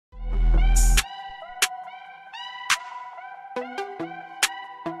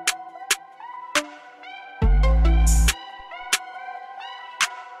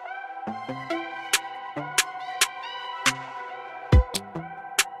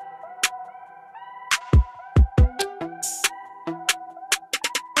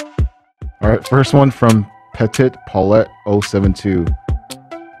All right, first one from Petit Paulette 072.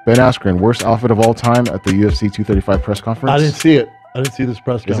 Ben Askren, worst outfit of all time at the UFC 235 press conference. I didn't see it. I didn't see this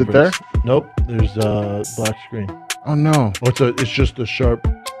press conference. Is it there? Nope. There's a black screen. Oh no. Oh, it's just a sharp.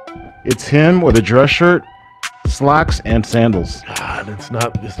 It's him with a dress shirt, slacks, and sandals. God, it's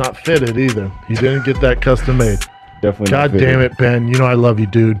not fitted either. He didn't get that custom made. Definitely. God damn it, Ben. You know I love you,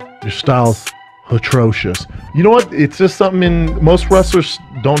 dude. Your style's atrocious. You know what? It's just something in most wrestlers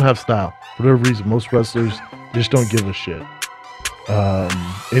don't have style. For whatever reason, most wrestlers just don't give a shit.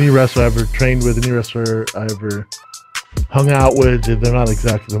 Any wrestler I ever trained with, any wrestler I ever hung out with, they're not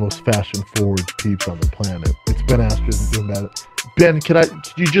exactly the most fashion-forward peeps on the planet. It's Ben Askren doing that. Ben, could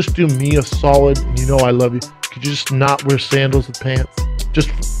you just do me a solid? You know I love you. Could you just not wear sandals with pants?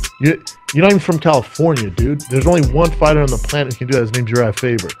 You're not even from California, dude. There's only one fighter on the planet who can do that. His name's Uriah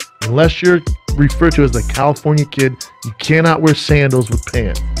Faber. Unless you're referred to as the California kid, you cannot wear sandals with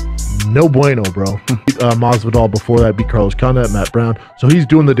pants. No bueno, bro. Masvidal before that beat Carlos Condit, Matt Brown. So he's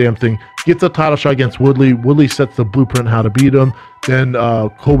doing the damn thing. Gets a title shot against Woodley. Woodley sets the blueprint how to beat him. Then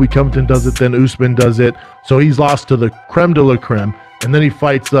Colby Covington does it. Then Usman does it. So he's lost to the creme de la creme. And then he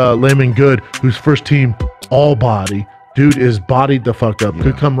fights Layman Good, who's first team all body. Dude is bodied the fuck up. Yeah.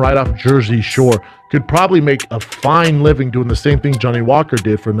 Could come right off Jersey Shore. Could probably make a fine living doing the same thing Johnny Walker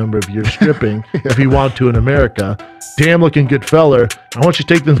did for a number of years, stripping, if he wanted to in America. Damn looking good feller. I want you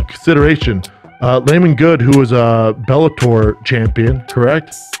to take this into consideration. Layman Good, who was a Bellator champion,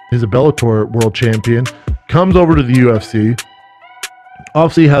 correct? He's a Bellator world champion. Comes over to the UFC.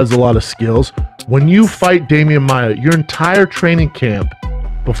 Obviously has a lot of skills. When you fight Damian Maia, your entire training camp,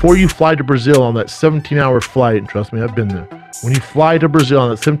 before you fly to Brazil on that 17-hour flight, and trust me, I've been there. When you fly to Brazil on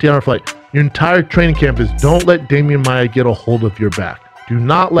that 17-hour flight, your entire training camp is don't let Damian Maia get a hold of your back. Do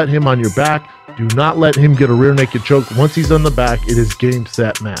not let him on your back. Do not let him get a rear naked choke. Once he's on the back, it is game,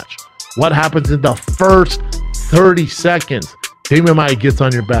 set, match. What happens in the first 30 seconds? Damian Maia gets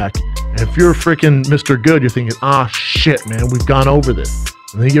on your back. And if you're freaking Mr. Good, you're thinking, ah, shit, man, we've gone over this.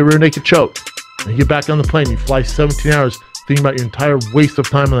 And then you get a rear naked choke. And you get back on the plane. You fly 17 hours thinking about your entire waste of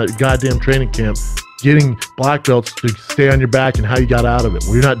time in that goddamn training camp, getting black belts to stay on your back and how you got out of it.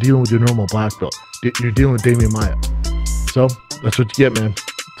 Well, you're not dealing with your normal black belt. You're dealing with Damian Maia. So that's what you get, man.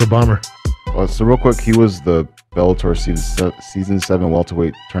 It's a bummer. Well, so real quick, he was the Bellator season 7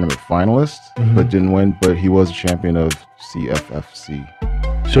 welterweight tournament finalist, but didn't win. But he was a champion of CFFC.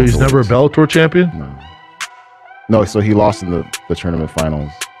 So he's never a Bellator champion? No, so he lost in the tournament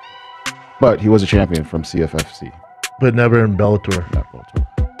finals. But he was a champion from CFFC. But never in Bellator. Not Bellator.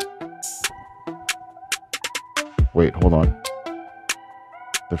 Wait, hold on.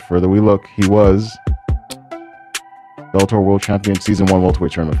 The further we look, he was Bellator World Champion, Season 1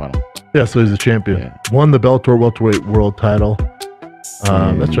 welterweight tournament final. Yeah, so he's a champion. Yeah. Won the Bellator welterweight world title.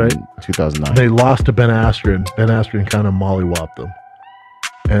 That's right. 2009. They lost to Ben Askren. Ben Askren kind of mollywopped them.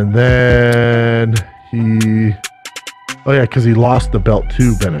 And then he... Oh, yeah, because he lost the belt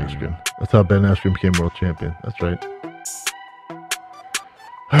to Ben Askren. That's how Ben Askren became world champion. That's right.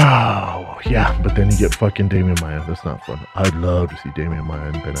 Oh, yeah, but then you get fucking Damian Maia. That's not fun. I'd love to see Damian Maia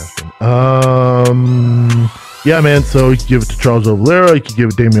and Ben Askren. Yeah, man, so you could give it to Charles Oliveira. You could give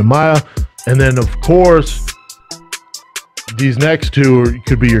it to Damian Maia. And then, of course, these next two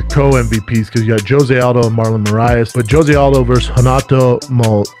could be your co-MVPs because you got Jose Aldo and Marlon Moraes. But Jose Aldo versus Renato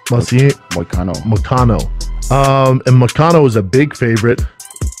Moicano. And Moicano is a big favorite.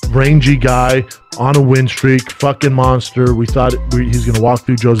 Rangy guy on a win streak, fucking monster. We thought he's gonna walk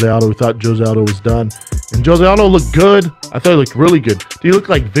through Jose Aldo. We thought Jose Aldo was done, and Jose Aldo looked good. I thought he looked really good. Did he look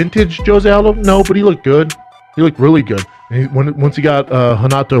like vintage Jose Aldo? No, but he looked good. He looked really good. And once he got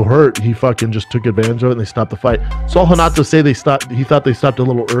Renato hurt, he fucking just took advantage of it and they stopped the fight. Saw Renato say they stopped. He thought they stopped a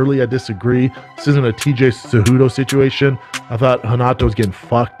little early. I disagree. This isn't a TJ Cejudo situation. I thought Renato was getting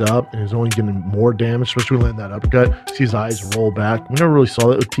fucked up and he's only getting more damage, especially when landing that uppercut. See his eyes roll back. We never really saw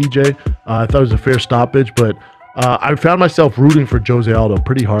that with TJ. I thought it was a fair stoppage, but I found myself rooting for Jose Aldo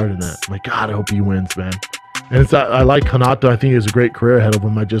pretty hard in that. I'm like, God, I hope he wins, man. And it's I like Renato. I think he has a great career ahead of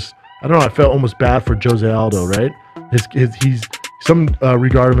him. I don't know. I felt almost bad for Jose Aldo, right? Some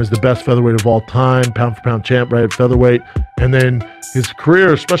regard him as the best featherweight of all time, pound for pound champ, right at featherweight. And then his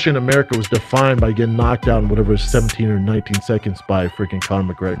career, especially in America, was defined by getting knocked out in whatever 17 or 19 seconds by freaking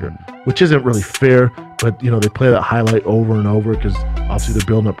Connor McGregor, which isn't really fair. But you know they play that highlight over and over because obviously they're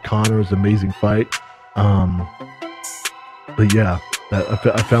building up Connor's amazing fight. But yeah,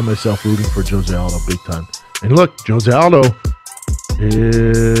 I found myself rooting for Jose Aldo big time. And look, Jose Aldo.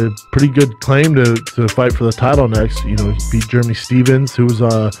 Pretty good claim to fight for the title next. You know, he beat Jeremy Stevens, who was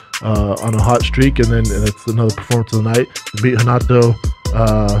on a hot streak, and then that's another performance of the night. He beat Renato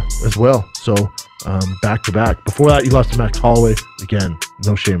as well. So back to back. Before that, he lost to Max Holloway. Again,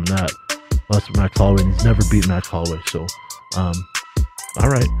 no shame in that. Lost to Max Holloway, and he's never beaten Max Holloway. So, all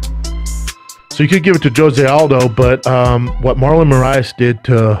right. So you could give it to Jose Aldo, but what Marlon Moraes did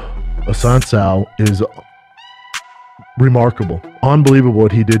to Assunção is remarkable, unbelievable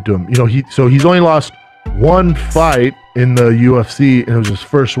what he did to him. You know, he's only lost one fight in the UFC, and it was his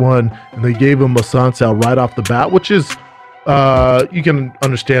first one, and they gave him Assunção right off the bat, which is you can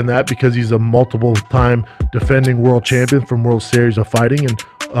understand that because he's a multiple time defending world champion from World Series of Fighting, and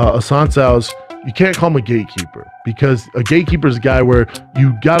Assunção's, you can't call him a gatekeeper, because a gatekeeper is a guy where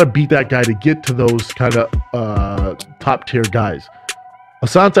you got to beat that guy to get to those kind of top tier guys.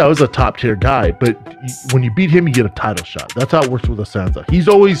 Assunção is a top tier guy, but when you beat him, you get a title shot. That's how it works with Assunção. He's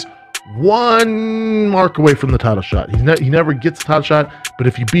always one mark away from the title shot. He never gets a title shot, but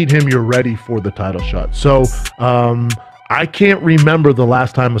if you beat him, you're ready for the title shot. So I can't remember the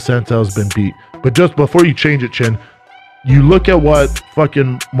last time Assunção's been beat. But just before you change it, Chin, you look at what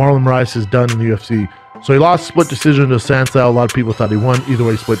fucking Marlon Moraes has done in the UFC. So he lost split decision to Assunção. A lot of people thought he won. Either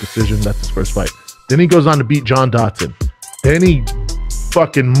way, split decision. That's his first fight. Then he goes on to beat John Dodson. Then he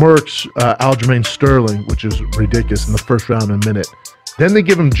fucking murks Aljamain Sterling, which is ridiculous, in the first round in a minute. Then they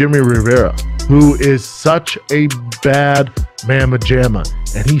give him Jimmy Rivera, who is such a bad mamma jamma,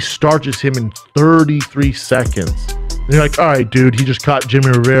 and he starches him in 33 seconds. And you're like, all right, dude, he just caught Jimmy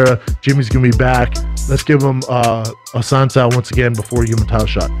Rivera. Jimmy's going to be back. Let's give him Assunção once again before we give him a title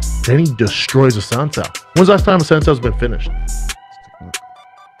shot. Then he destroys Assunção. When's the last time Assunção's been finished?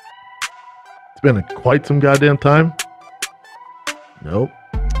 It's been quite some goddamn time. Nope.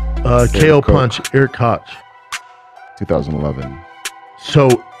 KO punch, Eric Koch. 2011.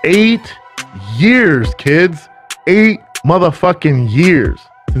 So 8 years, kids. 8 motherfucking years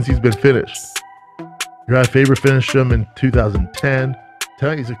since he's been finished. Your guy favorite finished him in 2010.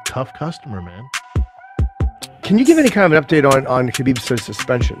 Tell you, he's a tough customer, man. Can you give any kind of an update on Khabib's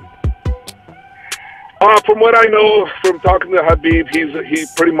suspension? From what I know from talking to Khabib,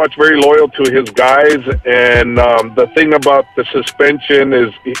 he's pretty much very loyal to his guys, and the thing about the suspension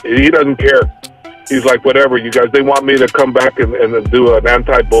is he doesn't care. He's like, whatever, you guys, they want me to come back and do an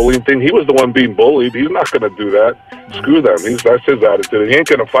anti-bullying thing. He was the one being bullied. He's not going to do that. Screw them. That's his attitude. He ain't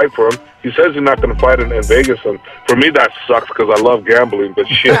going to fight for him. He says he's not going to fight in Vegas, and for me that sucks because I love gambling, but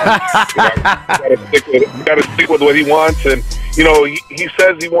shit. You gotta stick with what he wants, and you know, he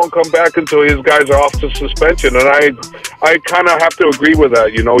says he won't come back until his guys are off to suspension, and I kind of have to agree with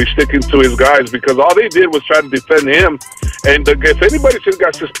that. You know, he's sticking to his guys because all they did was try to defend him, and if anybody should have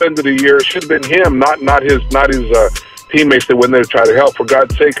got suspended a year, it should have been him, not his teammates that went there to try to help. For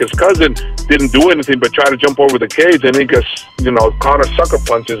God's sake, his cousin didn't do anything but try to jump over the cage, and he gets, you know, Connor sucker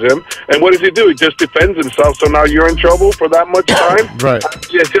punches him, and what does he do? He just defends himself. So now you're in trouble for that much time. Right.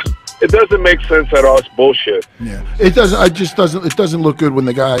 It doesn't make sense at all. It's bullshit. Yeah, it doesn't. It doesn't look good when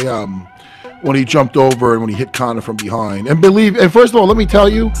the guy when he jumped over and when he hit Connor from behind. And first of all, let me tell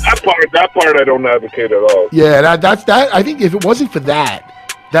you, that part I don't advocate at all. Yeah, that's that. I think if it wasn't for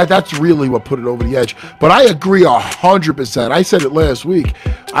that's really what put it over the edge. But I agree 100%. I said it last week.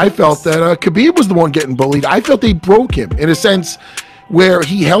 I felt that Khabib was the one getting bullied. I felt they broke him in a sense where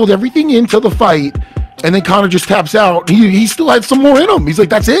he held everything in till the fight, and then Connor just taps out. He still had some more in him. He's like,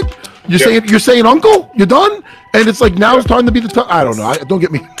 that's it? You're saying uncle? You're done? And it's like, now it's time to be the tough. I don't know. Don't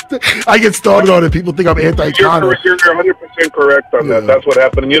get me. I get started on it. People think I'm anti-Connor. You're 100% correct on that. That's what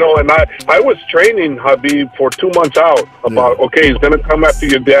happened. And, you know, and I was training Khabib for 2 months out about, okay, he's going to come after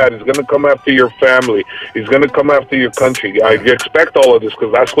your dad. He's going to come after your family. He's going to come after your country. I expect all of this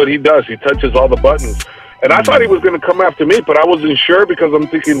because that's what he does. He touches all the buttons. And I thought he was going to come after me, but I wasn't sure because I'm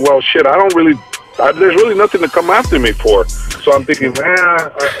thinking, well, shit, there's really nothing to come after me for. So I'm thinking, but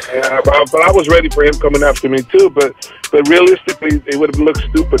I was ready for him coming after me too. But realistically, it would have looked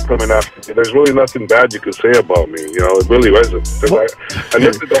stupid coming after me. There's really nothing bad you could say about me. You know, it really wasn't. I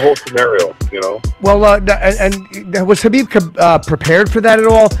looked at the whole scenario. You know. Well, and was Khabib prepared for that at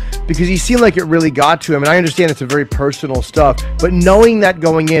all? Because he seemed like it really got to him. And I understand it's a very personal stuff, but knowing that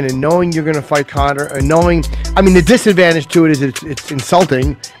going in and knowing you're going to fight Connor and knowing, I mean, the disadvantage to it is it's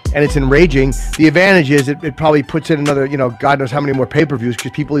insulting and it's enraging. The advantage is it probably puts in another, you know, God knows how many more pay-per-views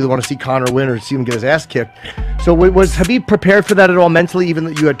because people either want to see Connor win or see him get his ass kicked. So was Khabib prepared for that at all mentally, even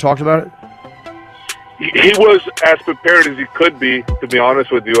that you had talked about it? he was as prepared as he could be, to be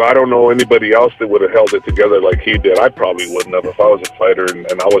honest with you. I don't know anybody else that would have held it together like he did. I probably wouldn't have. If I was a fighter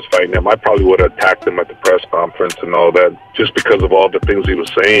and I was fighting him, I probably would have attacked him at the press conference and all that, just because of all the things he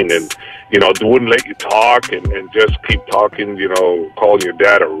was saying. And, you know, wouldn't let you talk and just keep talking, you know, calling your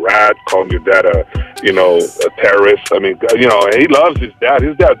dad a rat, calling your dad a terrorist. I mean, you know, he loves his dad.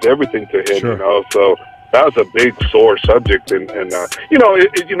 His dad's everything to him, Sure. you know, so that was a big sore subject. And you know,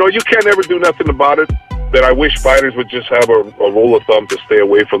 you can't ever do nothing about it. That I wish fighters would just have a rule of thumb to stay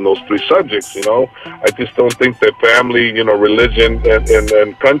away from those three subjects, you know. I just don't think that family, you know, religion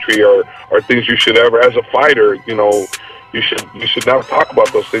and country are things you should ever, as a fighter, you know, you should never talk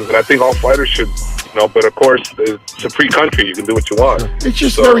about those things. And I think all fighters should, you know, but of course, it's a free country. You can do what you want. It's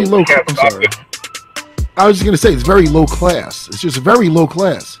just very low. I'm sorry. I was just going to say, it's very low class. It's just very low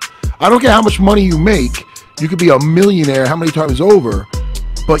class. I don't care how much money you make. You could be a millionaire how many times over,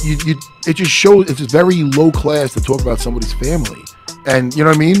 but it just shows it's very low class to talk about somebody's family, and you know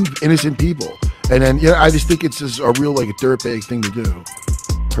what I mean, innocent people. And then I just think it's just a real like a dirtbag thing to do,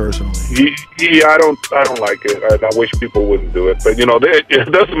 personally. Yeah, I don't like it. I wish people wouldn't do it, but you know,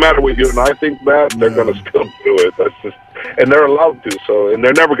 it doesn't matter what you and I think, Matt. They're going to still do it. That's just, and they're allowed to. So, and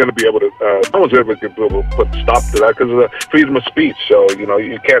they're never going to be able to. No one's ever going to be able to put stop to that because of the freedom of speech. So, you know,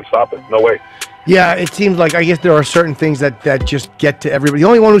 you can't stop it. No way. Yeah, it seems like, I guess there are certain things that just get to everybody. The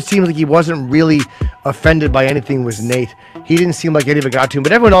only one who seems like he wasn't really offended by anything was Nate. He didn't seem like any of it got to him.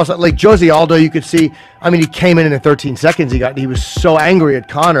 But everyone else, like Jose Aldo, you could see, I mean, he came in 13 seconds. He was so angry at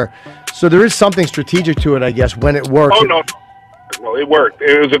Connor. So there is something strategic to it, I guess, when it works. Oh, no. Well, it worked.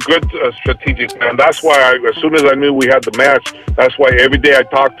 It was a good strategic plan. That's why as soon as I knew we had the match, that's why every day I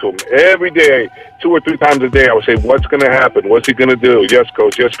talked to him. Every day, 2 or 3 times a day, I would say, what's going to happen? What's he going to do? Yes,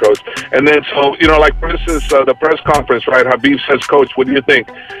 coach. Yes, coach. And then, so, you know, like, for instance, the press conference, right? Khabib says, coach, what do you think?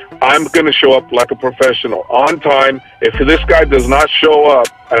 I'm going to show up like a professional, on time. If this guy does not show up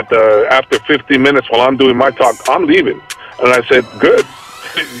after 15 minutes while I'm doing my talk, I'm leaving. And I said, good.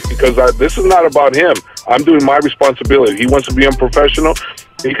 Because this is not about him. I'm doing my responsibility. He wants to be unprofessional.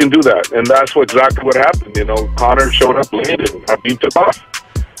 He can do that, and that's exactly what happened. You know, Connor showed up late, and Khabib took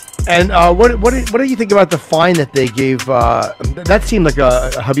off. And what do you think about the fine that they gave? That seemed like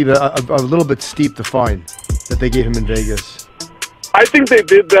Khabib a little bit steep, the fine that they gave him in Vegas. I think they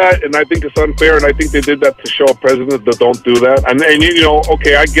did that, and I think it's unfair, and I think they did that to show a president that don't do that. And you know,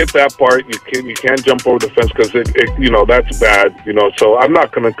 okay, I get that part. You can't jump over the fence because you know, that's bad. You know, so I'm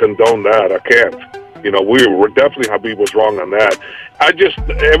not going to condone that. I can't. You know, we're definitely, Khabib was wrong on that.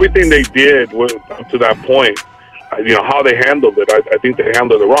 Everything they did was up to that point. You know, how they handled it, I think they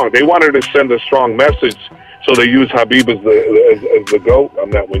handled it wrong. They wanted to send a strong message, so they used Khabib as the goat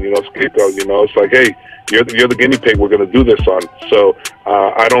on that one. You know, scapegoat. You know, it's like, hey, you're the guinea pig we're going to do this on. So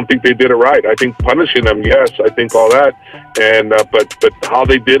I don't think they did it right. I think punishing them, yes, I think all that, and but how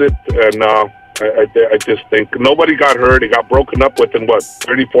they did it, and I just think nobody got hurt. It got broken up within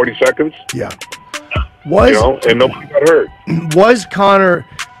 30, 40 seconds. Yeah. You know, and nobody got hurt. Was Connor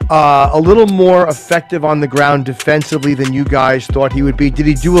a little more effective on the ground defensively than you guys thought he would be? Did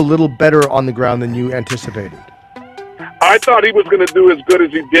he do a little better on the ground than you anticipated? I thought he was going to do as good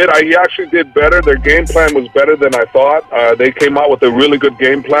as he did. He actually did better. Their game plan was better than I thought. They came out with a really good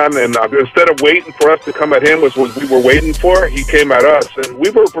game plan, and instead of waiting for us to come at him, was what we were waiting for, he came at us. And we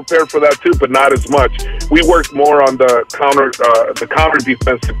were prepared for that too, but not as much. We worked more on the counter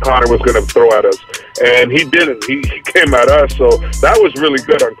defense that Connor was going to throw at us, and he didn't. He came at us, so that was really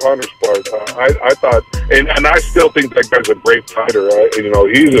good on Connor's part. I thought, and I still think that guy's a great fighter. You know,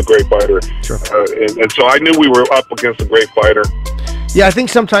 he's a great fighter. Sure. And so I knew we were up against a great fighter. Yeah, I think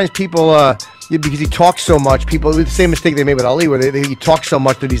sometimes people, because he talks so much, people do the same mistake they made with Ali, where he talks so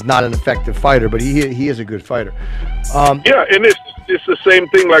much that he's not an effective fighter, but he is a good fighter. Yeah, and it's the same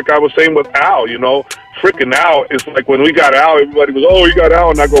thing like I was saying with Al, you know. Freaking Al, it's like when we got Al, everybody was, oh, you got Al,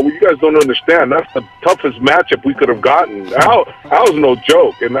 and I go, well, you guys don't understand. That's the toughest matchup we could have gotten. Al's no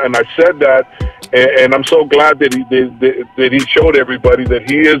joke, and I said that, and I'm so glad that he showed everybody that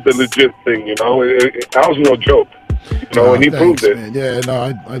he is the legit thing, you know. Al's no joke. You know, and he proved it. Man. Yeah,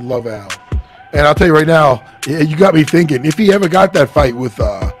 no, I love Al. And I'll tell you right now, you got me thinking, if he ever got that fight with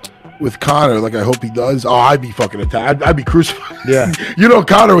Connor, like I hope he does, I'd be fucking attacked. I'd be crucified. Yeah. You know,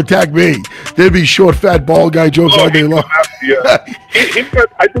 Connor would attack me. There'd be short, fat, bald guy jokes all day long. Yeah.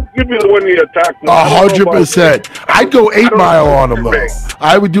 I think you'd be the one he attacked. 100%. I'd go 8 Mile on him, though.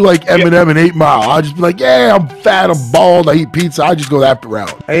 I would do like Eminem and 8 Mile. I'd just be like, yeah, I'm fat, I'm bald, I eat pizza. I'd just go that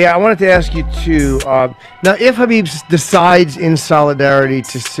route. Yeah, I wanted to ask you, too, now, if Khabib decides in solidarity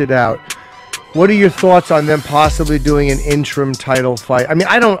to sit out, What are your thoughts on them possibly doing an interim title fight? I mean,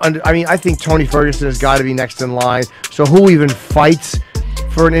 I think Tony Ferguson has got to be next in line. So who even fights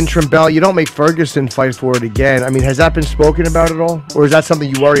for an interim belt? You don't make Ferguson fight for it again. I mean, has that been spoken about at all? Or is that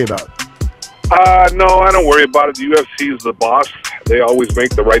something you worry about? No, I don't worry about it. The UFC is the boss. They always make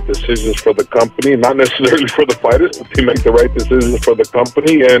the right decisions for the company, not necessarily for the fighters, but they make the right decisions for the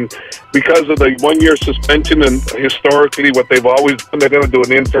company. And because of the 1-year suspension and historically what they've always done, they're going to do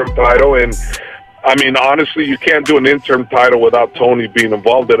an interim title. And I mean, honestly, you can't do an interim title without Tony being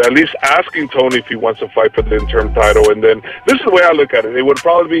involved. At least asking Tony if he wants to fight for the interim title. And then this is the way I look at it. It would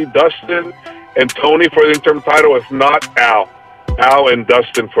probably be Dustin and Tony for the interim title, if not Al and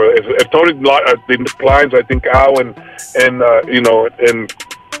Dustin for if Tony declines. I think Al and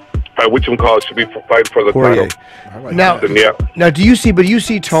whatchamacallit should be fighting for the Poirier title. Now, do you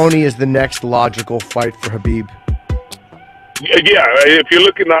see Tony as the next logical fight for Khabib? Yeah, if you're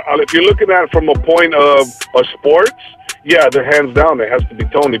looking at it from a point of sports, yeah, they're hands down. It has to be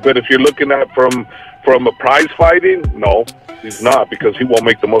Tony. But if you're looking at it from a prize fighting, no, he's not, because he won't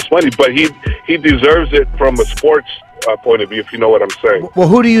make the most money. But he deserves it from a sports point of view, if you know what I'm saying. Well,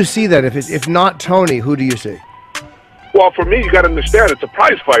 who do you see then? If not Tony, who do you see? Well, for me, you got to understand, it's a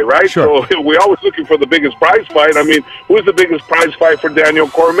prize fight, right? Sure. So we're always looking for the biggest prize fight. I mean, who's the biggest prize fight for Daniel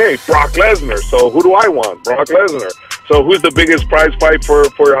Cormier? Brock Lesnar. So who do I want? Brock Lesnar. So who's the biggest prize fight for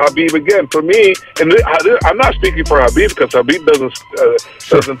Khabib again? For me, and I'm not speaking for Khabib because Khabib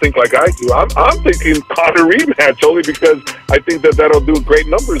doesn't think like I do. I'm thinking Connor rematch only because I think that'll do great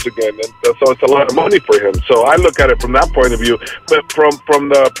numbers again, and so it's a lot of money for him. So I look at it from that point of view. But from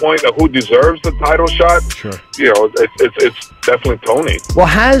the point of who deserves the title shot, sure, it's definitely Tony. Well,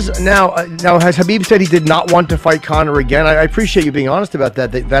 has Khabib said he did not want to fight Connor again? I appreciate you being honest about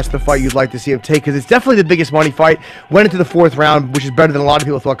that. That's the fight you'd like to see him take, because it's definitely the biggest money fight. Went into the 4th round, which is better than a lot of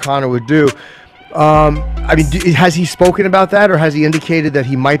people thought Connor would do. I mean, has he spoken about that, or has he indicated that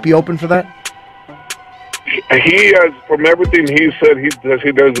he might be open for that? He has, from everything he said, he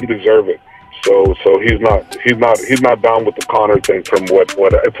doesn't deserve it. So he's not down with the Connor thing from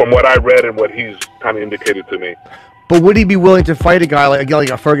what I read and what he's kind of indicated to me. But would he be willing to fight a guy like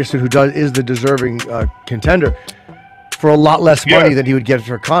a Ferguson, who is the deserving contender, for a lot less money than he would get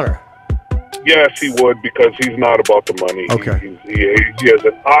for Connor? Yes, he would, because he's not about the money. Okay. He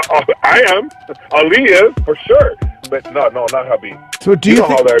isn't. I am. Ali is, for sure. But no, not Khabib. So do you know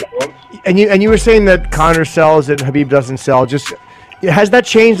how that goes? And you were saying that Connor sells and Khabib doesn't sell. Just has that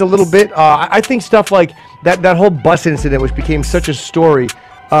changed a little bit? I think stuff like that whole bus incident, which became such a story.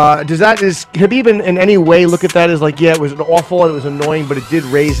 Does Khabib in any way look at that as like, yeah, it was awful and it was annoying, but it did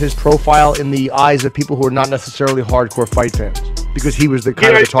raise his profile in the eyes of people who are not necessarily hardcore fight fans, because he was the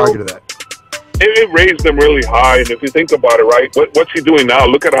kind of the target of that? It raised them really high, and if you think about it, right, what's he doing now?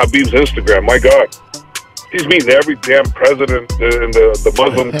 Look at Khabib's Instagram. My God, he's meeting every damn president in the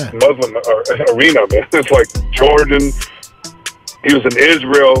Muslim arena, man. It's like Jordan. He was in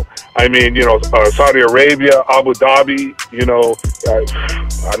Israel. I mean, Saudi Arabia, Abu Dhabi.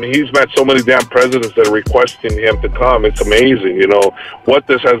 I mean, he's met so many damn presidents that are requesting him to come. It's amazing, what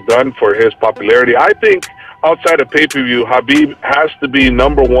this has done for his popularity. I think outside of pay-per-view, Khabib has to be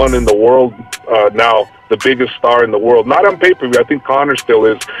number 1 in the world now, the biggest star in the world. Not on pay-per-view, I think Connor still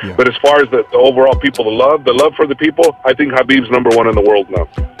is. Yeah. But as far as the overall people, the love for the people, I think Khabib's number 1 in the world now.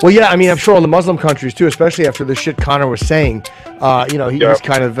 Well, yeah, I mean, I'm sure all the Muslim countries too, especially after the shit Connor was saying. He was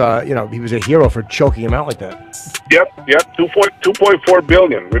kind of, he was a hero for choking him out like that. Yep. 2.4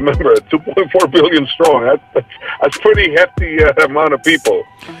 billion. Remember, 2.4 billion strong. That's pretty hefty amount of people.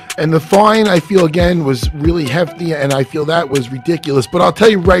 And the fine, I feel, again, was really hefty, and I feel that was ridiculous. But I'll tell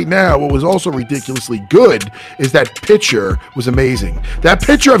you right now, what was also ridiculously good is that picture was amazing. That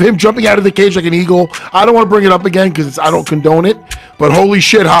picture of him jumping out of the cage like an eagle, I don't want to bring it up again because I don't condone it, but holy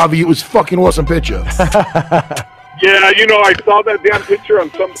shit, Javi, it was fucking awesome picture. Yeah, I saw that damn picture on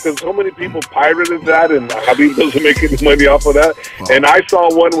because so many people pirated that, and Khabib doesn't make any money off of that. Oh. And I saw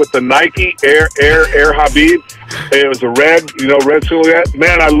one with the Nike Air Khabib. It was a red silhouette.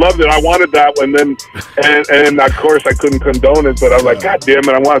 Man, I loved it. I wanted that one. And of course I couldn't condone it, but I was like, God damn it,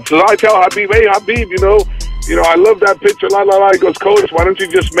 I want it. So I tell Khabib, hey Khabib, I love that picture. He goes, Coach, why don't you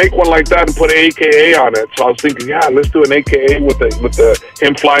just make one like that and put an AKA on it? So I was thinking, yeah, let's do an AKA with the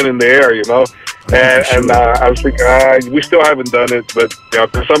him flying in the air, And I was thinking, we still haven't done it, but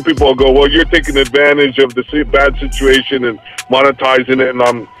cause some people will go, well, you're taking advantage of the bad situation and monetizing it,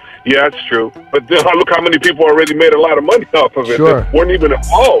 and yeah, it's true. But look how many people already made a lot of money off of it that weren't even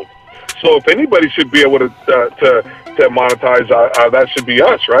involved. So if anybody should be able to monetize, that should be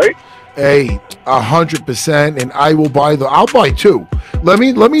us, right? Hey, 100%, and I will buy I'll buy 2. Let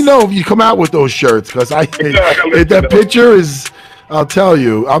me know if you come out with those shirts, because that picture is. I'll tell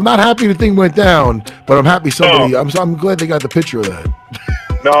you, I'm not happy the thing went down, but I'm happy somebody. I'm glad they got the picture of that.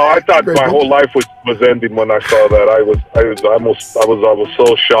 No, I thought my whole life was ending when I saw that. I was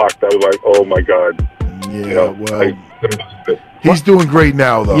so shocked. I was like, oh my God. Yeah, he's doing great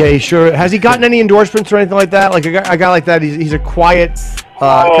now, though. Yeah, he sure. Has he gotten any endorsements or anything like that? Like a guy like that, he's a quiet,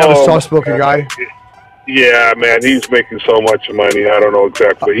 kind of a soft-spoken guy. Yeah, man, he's making so much money. I don't know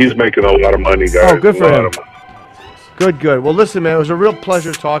exactly. He's making a lot of money, guys. Oh, good for him. Good. Well, listen, man, it was a real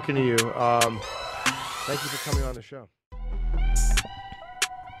pleasure talking to you. Thank you for coming on the show.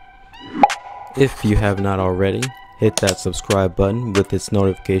 If you have not already, hit that subscribe button with its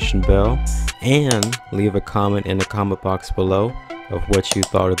notification bell and leave a comment in the comment box below of what you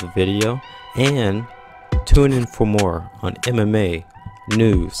thought of the video, and tune in for more on MMA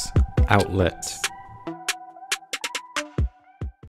News Outlet.